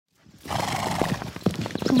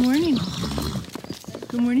Good morning.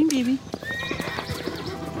 Good morning, baby.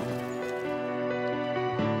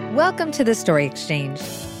 Welcome to the Story Exchange.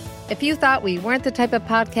 If you thought we weren't the type of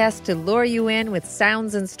podcast to lure you in with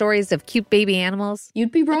sounds and stories of cute baby animals,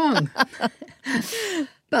 you'd be wrong.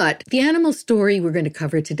 But the animal story we're going to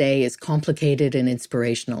cover today is complicated and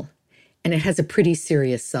inspirational, and it has a pretty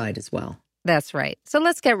serious side as well. That's right. So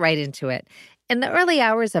let's get right into it. In the early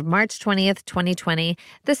hours of March 20th, 2020,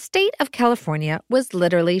 the state of California was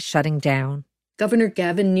literally shutting down. Governor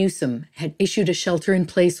Gavin Newsom had issued a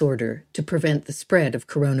shelter-in-place order to prevent the spread of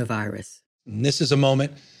coronavirus. And this is a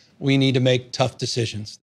moment we need to make tough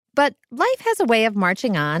decisions. But life has a way of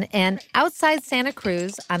marching on, and outside Santa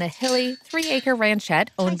Cruz, on a hilly 3-acre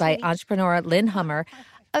ranchette owned by entrepreneur Lynn Hummer,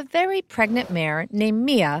 a very pregnant mare named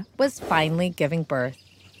Mia was finally giving birth.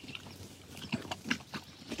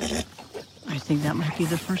 I think that might be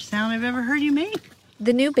the first sound I've ever heard you make.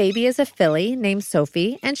 The new baby is a filly named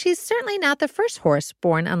Sophie, and she's certainly not the first horse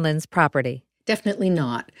born on Lynn's property. Definitely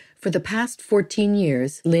not. For the past 14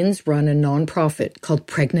 years, Lynn's run a nonprofit called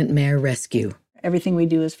Pregnant Mare Rescue. Everything we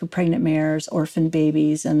do is for pregnant mares, orphan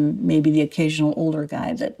babies, and maybe the occasional older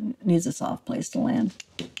guy that needs a soft place to land.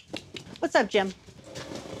 What's up, Jim?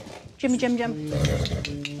 Jim.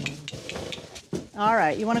 All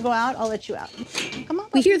right, you want to go out? I'll let you out. Come on.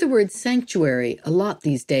 We hear the word sanctuary a lot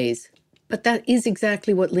these days, but that is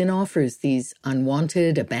exactly what Lynn offers these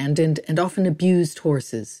unwanted, abandoned, and often abused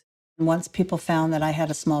horses. Once people found that I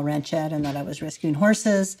had a small ranchette and that I was rescuing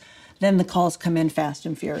horses, then the calls come in fast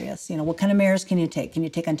and furious. You know, what kind of mares can you take? Can you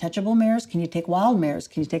take untouchable mares? Can you take wild mares?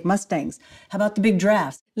 Can you take Mustangs? How about the big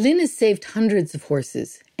drafts? Lynn has saved hundreds of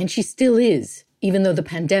horses, and she still is, even though the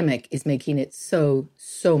pandemic is making it so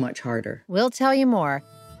much harder. We'll tell you more.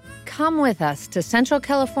 Come with us to Central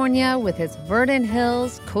California with its verdant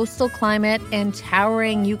hills, coastal climate, and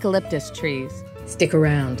towering eucalyptus trees. Stick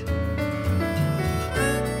around.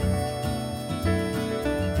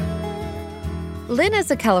 Lynn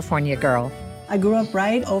is a California girl. I grew up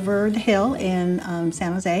right over the hill in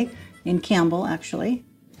San Jose, in Campbell, actually.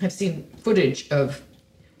 I've seen footage of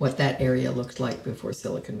what that area looked like before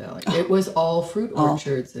Silicon Valley. It was all fruit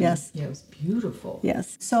orchards. And, yes. Yeah, it was beautiful.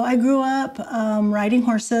 Yes. So I grew up riding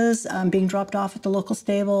horses, being dropped off at the local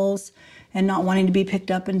stables, and not wanting to be picked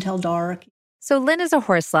up until dark. So Lynn is a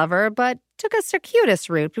horse lover, but took a circuitous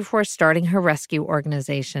route before starting her rescue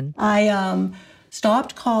organization. I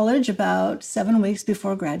stopped college about 7 weeks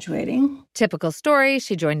before graduating. Typical story,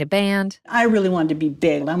 she joined a band. I really wanted to be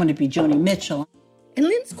big. I wanted to be Joni Mitchell. And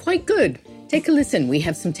Lynn's quite good. Take a listen. We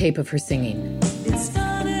have some tape of her singing. It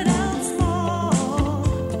started out small.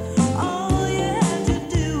 All you had to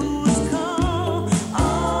do was call.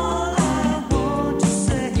 All I want to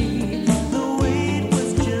say, the wait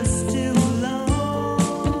was just too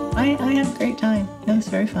long. I had a great time. It was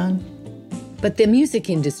very fun. But the music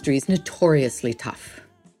industry is notoriously tough.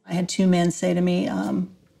 I had 2 men say to me,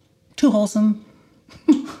 too wholesome.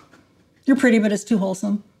 You're pretty, but it's too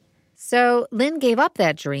wholesome. So Lynn gave up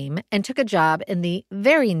that dream and took a job in the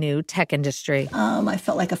very new tech industry. I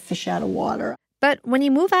felt like a fish out of water. But when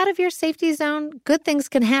you move out of your safety zone, good things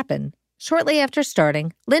can happen. Shortly after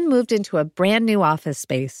starting, Lynn moved into a brand new office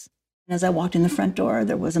space. As I walked in the front door,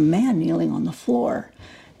 there was a man kneeling on the floor,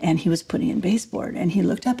 and he was putting in baseboard. And he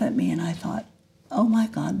looked up at me, and I thought, oh my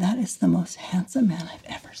God, that is the most handsome man I've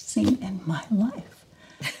ever seen in my life.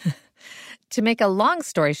 To make a long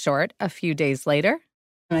story short, a few days later,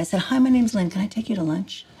 and I said, hi, my name's Lynn. Can I take you to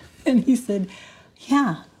lunch? And he said,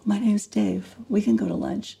 yeah, my name's Dave. We can go to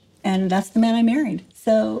lunch. And that's the man I married.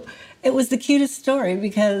 So it was the cutest story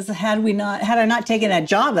because had I not taken that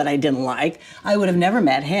job that I didn't like, I would have never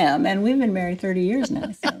met him. And we've been married 30 years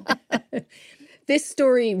now. So. This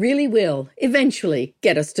story really will eventually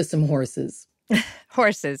get us to some horses.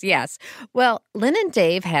 Horses, yes. Well, Lynn and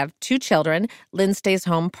Dave have 2 children. Lynn stays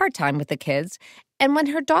home part-time with the kids. And when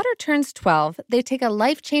her daughter turns 12, they take a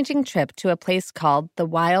life-changing trip to a place called the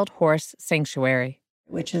Wild Horse Sanctuary.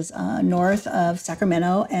 Which is north of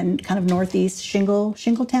Sacramento and kind of northeast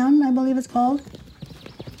Shingletown, I believe it's called.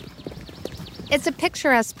 It's a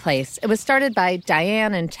picturesque place. It was started by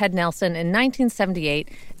Diane and Ted Nelson in 1978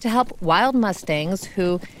 to help wild Mustangs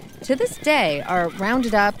who, to this day, are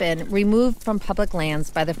rounded up and removed from public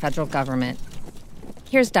lands by the federal government.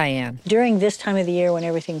 Here's Diane. During this time of the year when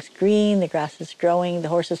everything's green, the grass is growing, the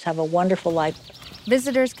horses have a wonderful life.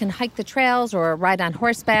 Visitors can hike the trails or ride on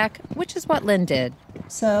horseback, which is what Lynn did.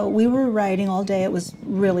 So we were riding all day. It was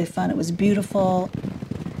really fun. It was beautiful.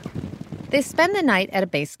 They spend the night at a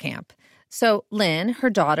base camp. So Lynn, her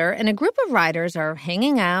daughter, and a group of riders are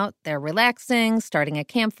hanging out, they're relaxing, starting a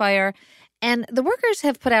campfire, And the workers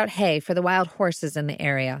have put out hay for the wild horses in the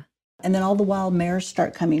area. And then all the wild mares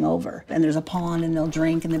start coming over, and there's a pond, and they'll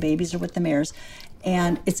drink, and the babies are with the mares.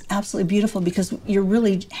 And it's absolutely beautiful because you're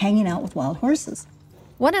really hanging out with wild horses.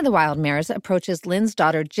 One of the wild mares approaches Lynn's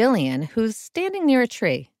daughter, Jillian, who's standing near a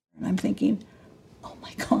tree. And I'm thinking, oh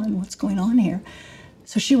my God, what's going on here?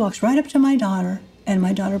 So she walks right up to my daughter, and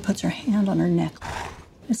my daughter puts her hand on her neck.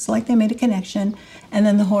 It's like they made a connection, and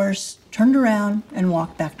then the horse turned around and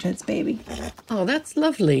walked back to its baby. Oh, that's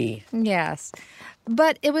lovely. Yes.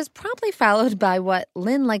 But it was promptly followed by what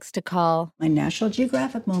Lynn likes to call My National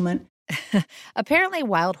Geographic moment. apparently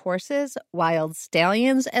wild horses, wild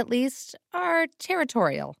stallions at least, are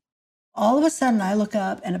territorial. All of a sudden, I look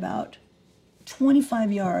up, and about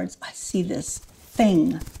 25 yards, I see this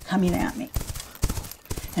thing coming at me.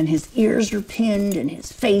 And his ears are pinned, and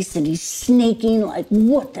his face, and he's snaking like,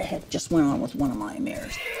 what the heck just went on with one of my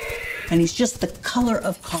mares? And he's just the color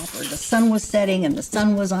of copper. The sun was setting, and the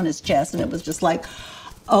sun was on his chest, and it was just like,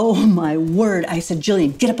 oh my word. I said,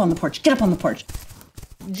 Jillian, get up on the porch, get up on the porch.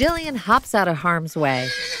 Jillian hops out of harm's way.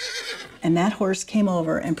 And that horse came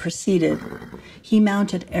over and proceeded. He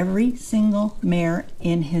mounted every single mare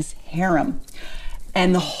in his harem.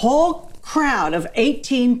 And the whole crowd of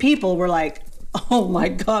 18 people were like, oh my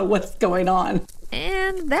God, what's going on?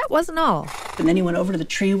 And that wasn't all. And then he went over to the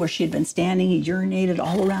tree where she had been standing. He urinated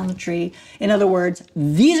all around the tree. In other words,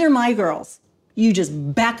 these are my girls. You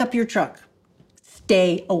just back up your truck.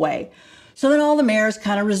 Stay away. So then all the mares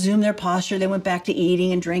kind of resumed their posture. They went back to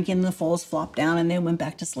eating and drinking, and the foals flopped down, and they went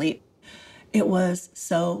back to sleep. It was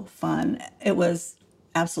so fun. It was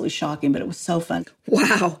absolutely shocking, but it was so fun.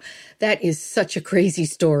 Wow, that is such a crazy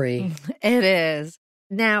story. It is.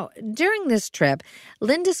 Now, during this trip,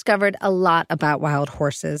 Lynn discovered a lot about wild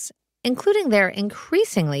horses, including their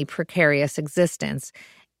increasingly precarious existence,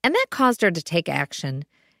 and that caused her to take action.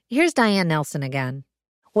 Here's Diane Nelson again.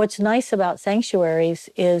 What's nice about sanctuaries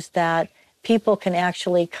is that people can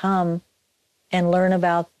actually come and learn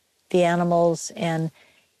about the animals and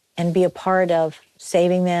be a part of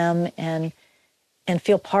saving them and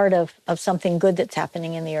feel part of something good that's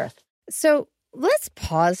happening in the earth. So let's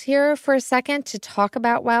pause here for a second to talk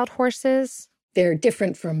about wild horses. They're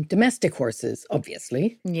different from domestic horses,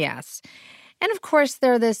 obviously. Yes. And of course,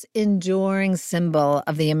 they're this enduring symbol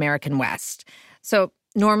of the American West. So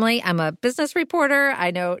normally, I'm a business reporter. I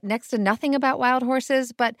know next to nothing about wild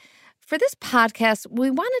horses, but for this podcast, we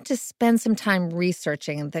wanted to spend some time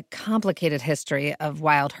researching the complicated history of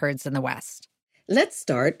wild herds in the West. Let's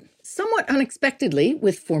start, somewhat unexpectedly,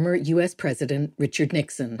 with former U.S. President Richard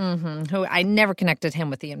Nixon. Who I never connected him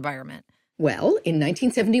with the environment. Well, in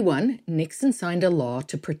 1971, Nixon signed a law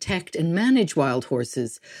to protect and manage wild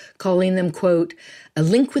horses, calling them, quote, a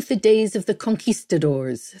link with the days of the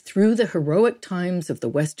conquistadors through the heroic times of the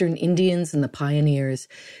Western Indians and the pioneers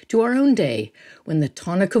to our own day when the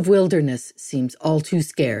tonic of wilderness seems all too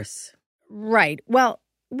scarce. Right. Well,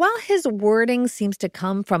 while his wording seems to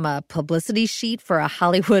come from a publicity sheet for a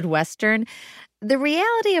Hollywood Western, the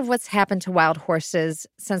reality of what's happened to wild horses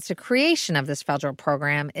since the creation of this federal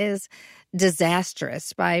program is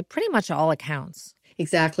disastrous by pretty much all accounts.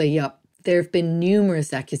 Exactly, yep. There have been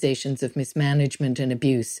numerous accusations of mismanagement and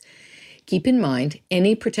abuse. Keep in mind,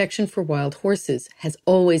 any protection for wild horses has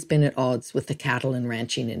always been at odds with the cattle and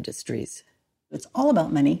ranching industries. It's all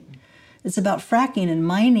about money. It's about fracking and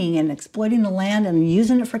mining and exploiting the land and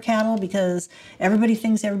using it for cattle because everybody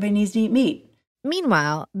thinks everybody needs to eat meat.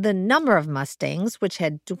 Meanwhile, the number of mustangs, which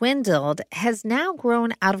had dwindled, has now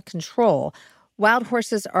grown out of control. Wild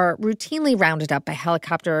horses are routinely rounded up by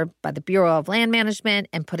helicopter by the Bureau of Land Management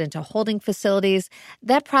and put into holding facilities.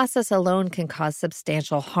 That process alone can cause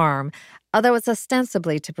substantial harm, although it's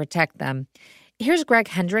ostensibly to protect them. Here's Greg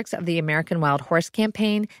Hendricks of the American Wild Horse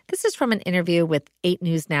Campaign. This is from an interview with 8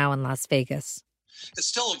 News Now in Las Vegas. It's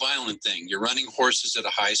still a violent thing. You're running horses at a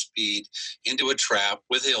high speed into a trap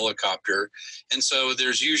with a helicopter. And so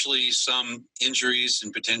there's usually some injuries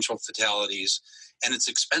and potential fatalities, and it's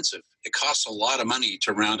expensive. It costs a lot of money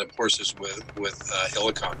to round up horses with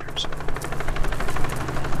helicopters.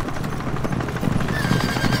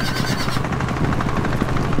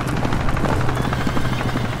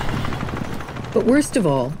 But worst of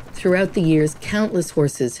all, throughout the years, countless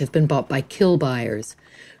horses have been bought by kill buyers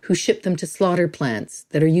who ship them to slaughter plants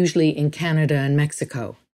that are usually in Canada and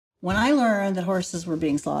Mexico. When I learned that horses were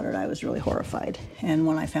being slaughtered, I was really horrified. And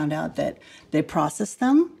when I found out that they process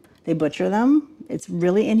them, they butcher them, it's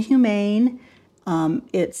really inhumane.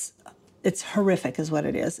 It's horrific is what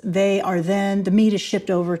it is. The meat is shipped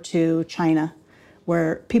over to China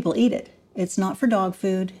where people eat it. It's not for dog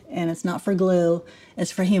food and it's not for glue,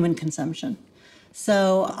 it's for human consumption.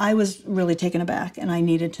 So I was really taken aback, and I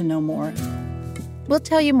needed to know more. We'll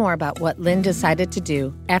tell you more about what Lynn decided to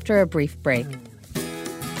do after a brief break.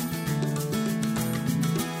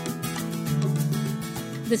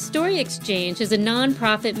 The Story Exchange is a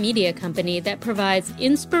nonprofit media company that provides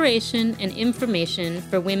inspiration and information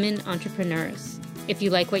for women entrepreneurs. If you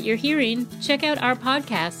like what you're hearing, check out our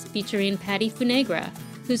podcast featuring Patty Funegra,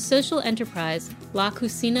 whose social enterprise, La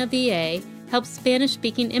Cocina VA, helps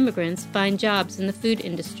Spanish-speaking immigrants find jobs in the food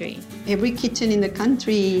industry. Every kitchen in the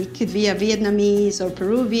country could be a Vietnamese or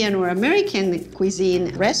Peruvian or American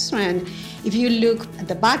cuisine restaurant. If you look at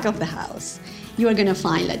the back of the house, you are going to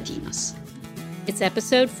find Latinos. It's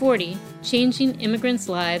episode 40, Changing Immigrants'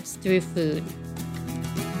 Lives Through Food.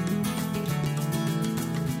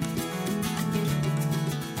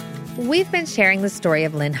 We've been sharing the story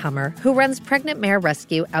of Lynn Hummer, who runs Pregnant Mare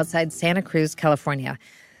Rescue outside Santa Cruz, California.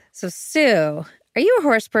 So, Sue, are you a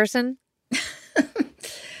horse person?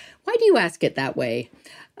 Why do you ask it that way?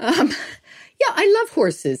 Yeah, I love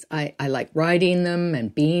horses. I like riding them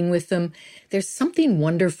and being with them. There's something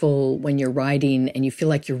wonderful when you're riding and you feel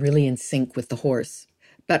like you're really in sync with the horse.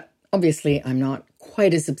 But obviously, I'm not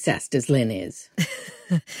quite as obsessed as Lynn is.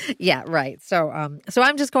 Yeah, right. So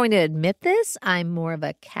I'm just going to admit this. I'm more of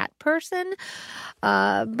a cat person.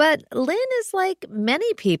 But Lynn is like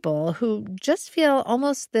many people who just feel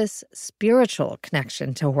almost this spiritual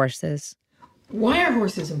connection to horses. Why are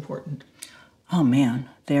horses important? Oh man,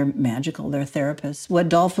 they're magical. They're therapists. What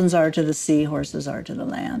dolphins are to the sea, horses are to the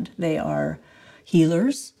land. They are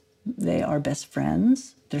healers. They are best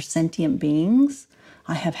friends. They're sentient beings.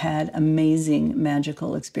 I have had amazing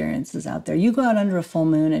magical experiences out there. You go out under a full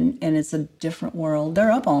moon and it's a different world.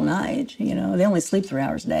 They're up all night, you know. They only sleep 3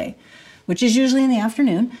 hours a day, which is usually in the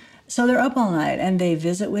afternoon. So they're up all night and they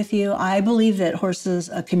visit with you. I believe that horses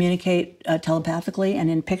communicate telepathically and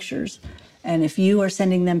in pictures. And if you are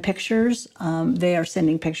sending them pictures, they are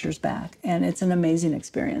sending pictures back. And it's an amazing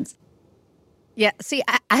experience. Yeah, see,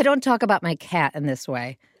 I don't talk about my cat in this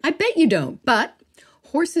way. I bet you don't, but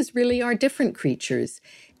horses really are different creatures.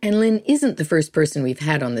 And Lynn isn't the first person we've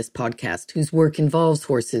had on this podcast whose work involves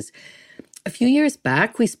horses. A few years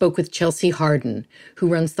back, we spoke with Chelsea Harden, who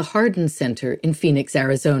runs the Harden Center in Phoenix,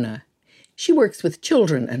 Arizona. She works with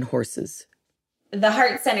children and horses. The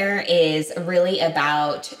Heart Center is really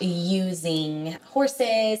about using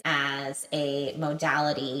horses as a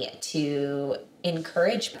modality to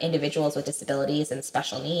encourage individuals with disabilities and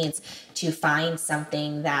special needs to find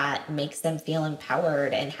something that makes them feel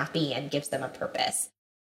empowered and happy and gives them a purpose.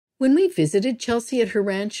 When we visited Chelsea at her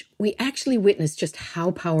ranch, we actually witnessed just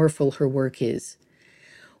how powerful her work is.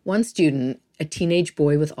 One student, a teenage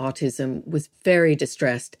boy with autism, was very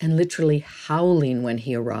distressed and literally howling when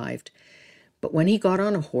he arrived. But when he got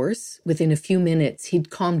on a horse, within a few minutes,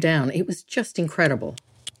 he'd calmed down. It was just incredible.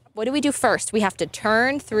 What do we do first? We have to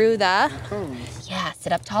turn through the... Yeah,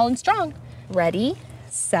 sit up tall and strong. Ready,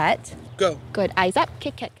 set, Go. good. Eyes up,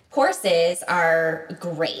 kick, kick. Horses are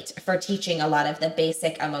great for teaching a lot of the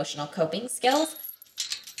basic emotional coping skills.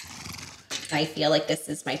 I feel like this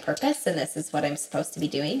is my purpose and this is what I'm supposed to be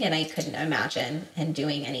doing, and I couldn't imagine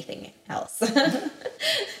doing anything else.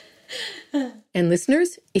 And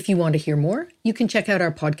listeners, if you want to hear more, you can check out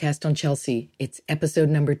our podcast on Chelsea. It's episode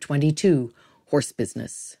number 22, Horse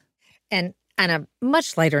Business. And on a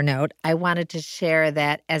much lighter note, I wanted to share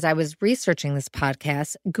that as I was researching this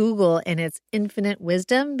podcast, Google, in its infinite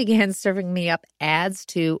wisdom, began serving me up ads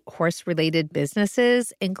to horse-related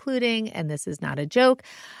businesses, including, and this is not a joke,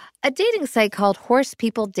 a dating site called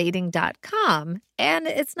horsepeopledating.com. And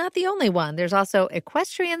it's not the only one. There's also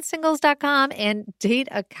equestriansingles.com and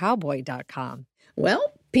dateacowboy.com.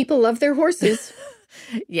 Well, people love their horses.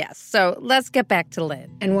 Yes, so let's get back to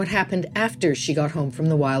Lynn. And what happened after she got home from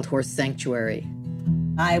the Wild Horse Sanctuary?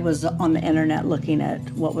 I was on the internet looking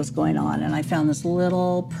at what was going on, and I found this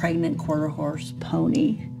little pregnant quarter horse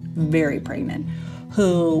pony, very pregnant,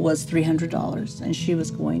 who was $300, and she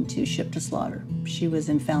was going to ship to slaughter. She was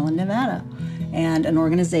in Fallon, Nevada, and an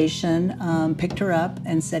organization picked her up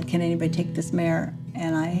and said, "Can anybody take this mare?"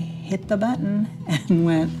 And I hit the button and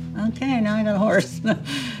went, okay, now I got a horse.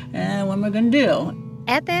 And what am I going to do?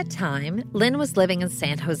 At that time, Lynn was living in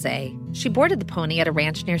San Jose. She boarded the pony at a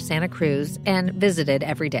ranch near Santa Cruz and visited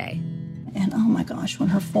every day. And oh my gosh, when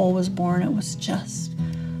her foal was born, it was just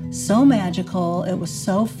so magical. It was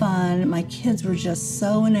so fun. My kids were just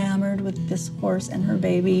so enamored with this horse and her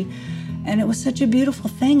baby. And it was such a beautiful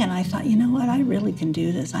thing. And I thought, you know what? I really can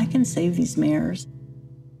do this. I can save these mares.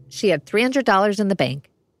 She had $300 in the bank.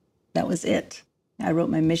 That was it. I wrote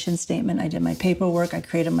my mission statement. I did my paperwork. I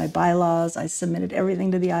created my bylaws. I submitted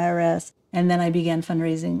everything to the IRS. And then I began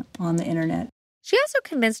fundraising on the internet. She also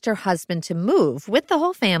convinced her husband to move with the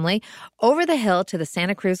whole family over the hill to the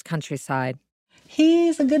Santa Cruz countryside.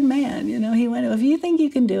 He's a good man. He went, if you think you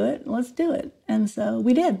can do it, let's do it. And so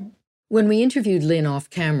we did. When we interviewed Lynn off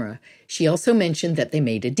camera, she also mentioned that they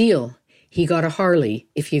made a deal. He got a Harley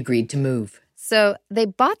if he agreed to move. So they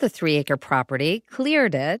bought the 3-acre property,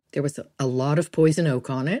 cleared it. There was a lot of poison oak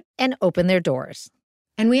on it. And opened their doors.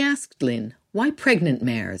 And we asked Lynn, why pregnant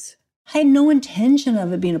mares? I had no intention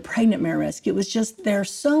of it being a pregnant mare rescue. It was just they're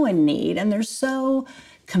so in need and they're so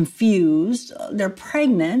confused. They're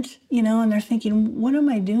pregnant, and they're thinking, what am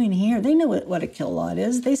I doing here? They know what a kill lot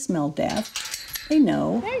is. They smell death. They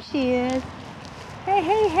know. There she is.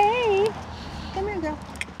 Hey. Come here, girl.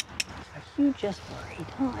 Are you just worried?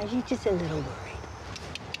 Oh, are you just a little worried?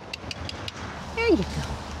 There you go.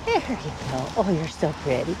 There you go. Oh, you're so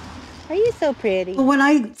pretty. Are you so pretty? When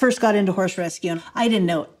I first got into horse rescue, I didn't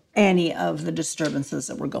know any of the disturbances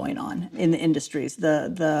that were going on in the industries,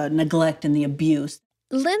 the neglect and the abuse.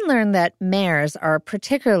 Lynn learned that mares are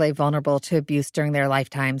particularly vulnerable to abuse during their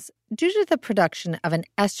lifetimes due to the production of an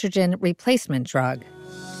estrogen replacement drug.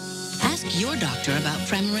 Ask your doctor about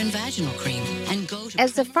Premarin vaginal cream and go to...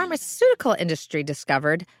 As the pharmaceutical industry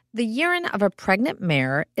discovered, the urine of a pregnant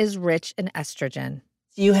mare is rich in estrogen.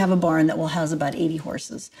 You have a barn that will house about 80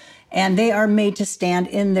 horses, and they are made to stand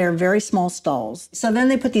in their very small stalls. So then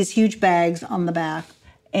they put these huge bags on the back,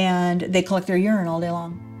 and they collect their urine all day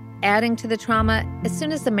long. Adding to the trauma, as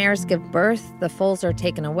soon as the mares give birth, the foals are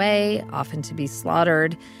taken away, often to be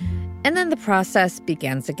slaughtered, and then the process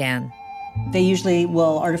begins again. They usually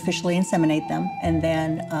will artificially inseminate them and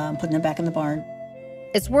then put them back in the barn.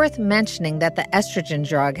 It's worth mentioning that the estrogen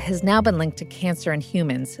drug has now been linked to cancer in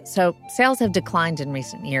humans, so sales have declined in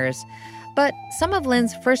recent years. But some of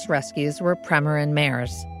Lynn's first rescues were Premarin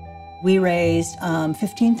mares. We raised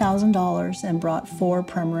 $15,000 and brought 4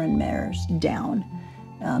 Premarin mares down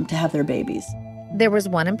to have their babies. There was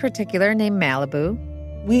one in particular named Malibu.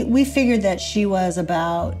 We figured that she was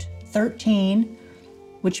about 13,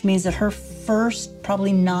 which means that her first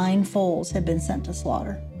probably 9 foals had been sent to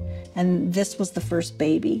slaughter. And this was the first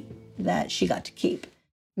baby that she got to keep.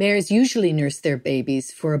 Mares usually nurse their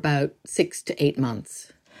babies for about 6 to 8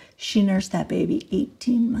 months. She nursed that baby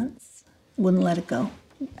 18 months, wouldn't let it go.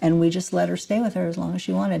 And we just let her stay with her as long as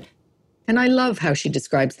she wanted. And I love how she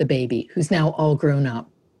describes the baby, who's now all grown up.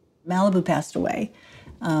 Malibu passed away,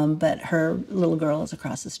 but her little girl is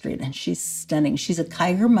across the street, and she's stunning. She's a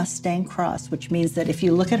Kiger Mustang cross, which means that if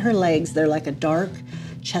you look at her legs, they're like a dark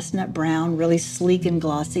chestnut brown, really sleek and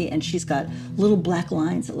glossy, and she's got little black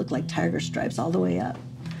lines that look like tiger stripes all the way up.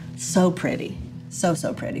 So pretty. So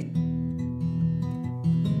pretty.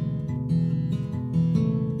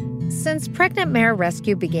 Since Pregnant Mare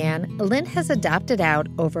Rescue began, Lynn has adopted out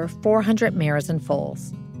over 400 mares and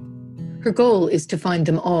foals. Her goal is to find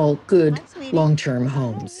them all good, long-term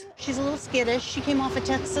homes. She's a little skittish. She came off a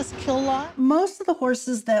Texas kill lot. Most of the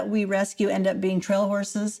horses that we rescue end up being trail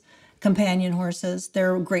horses, companion horses.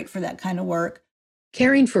 They're great for that kind of work.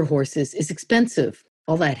 Caring for horses is expensive.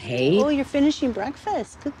 All that hay. Oh, you're finishing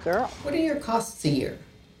breakfast. Good girl. What are your costs a year?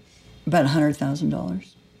 About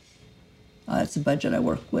 $100,000. That's the budget I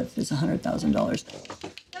work with, is $100,000.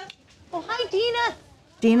 Oh, hi, Dina.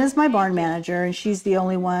 Dina's my barn manager, and she's the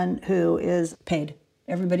only one who is paid.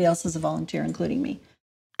 Everybody else is a volunteer, including me.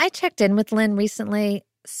 I checked in with Lynn recently.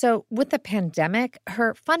 So with the pandemic,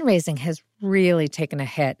 her fundraising has really taken a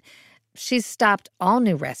hit. She's stopped all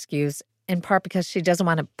new rescues, in part because she doesn't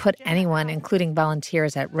want to put anyone, including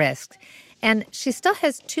volunteers, at risk. And she still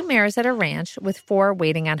has 2 mares at her ranch with 4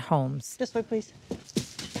 waiting on homes. This way, please.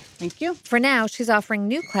 Thank you. For now, she's offering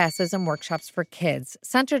new classes and workshops for kids,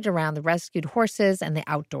 centered around the rescued horses and the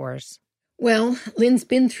outdoors. Well, Lynn's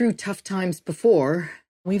been through tough times before.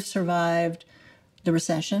 We've survived the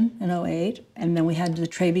recession in 2008, and then we had the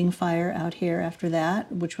Traebing fire out here after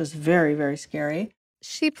that, which was very, very scary.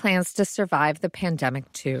 She plans to survive the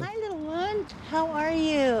pandemic, too. Hi, little one. How are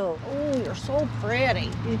you? Oh, you're so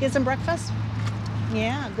pretty. You get some breakfast?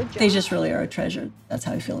 Yeah, good job. They just really are a treasure. That's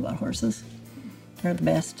how I feel about horses. They're the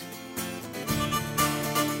best.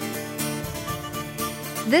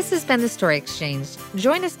 This has been The Story Exchange.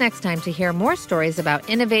 Join us next time to hear more stories about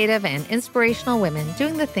innovative and inspirational women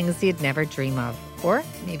doing the things you'd never dream of. Or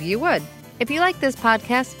maybe you would. If you like this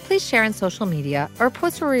podcast, please share on social media or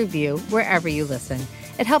post a review wherever you listen.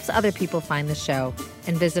 It helps other people find the show.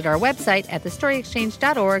 And visit our website at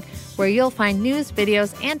thestoryexchange.org, where you'll find news,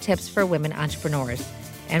 videos, and tips for women entrepreneurs.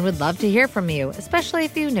 And we'd love to hear from you, especially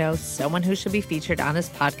if you know someone who should be featured on this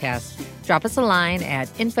podcast. Drop us a line at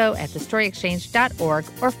info@thestoryexchange.org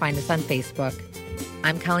or find us on Facebook.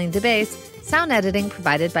 I'm Colleen DeBase, sound editing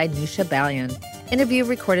provided by Nusha Balian. Interview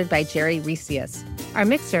recorded by Jerry Resius. Our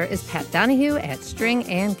mixer is Pat Donahue at String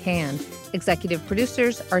and Can. Executive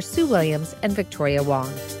producers are Sue Williams and Victoria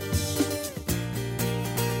Wong.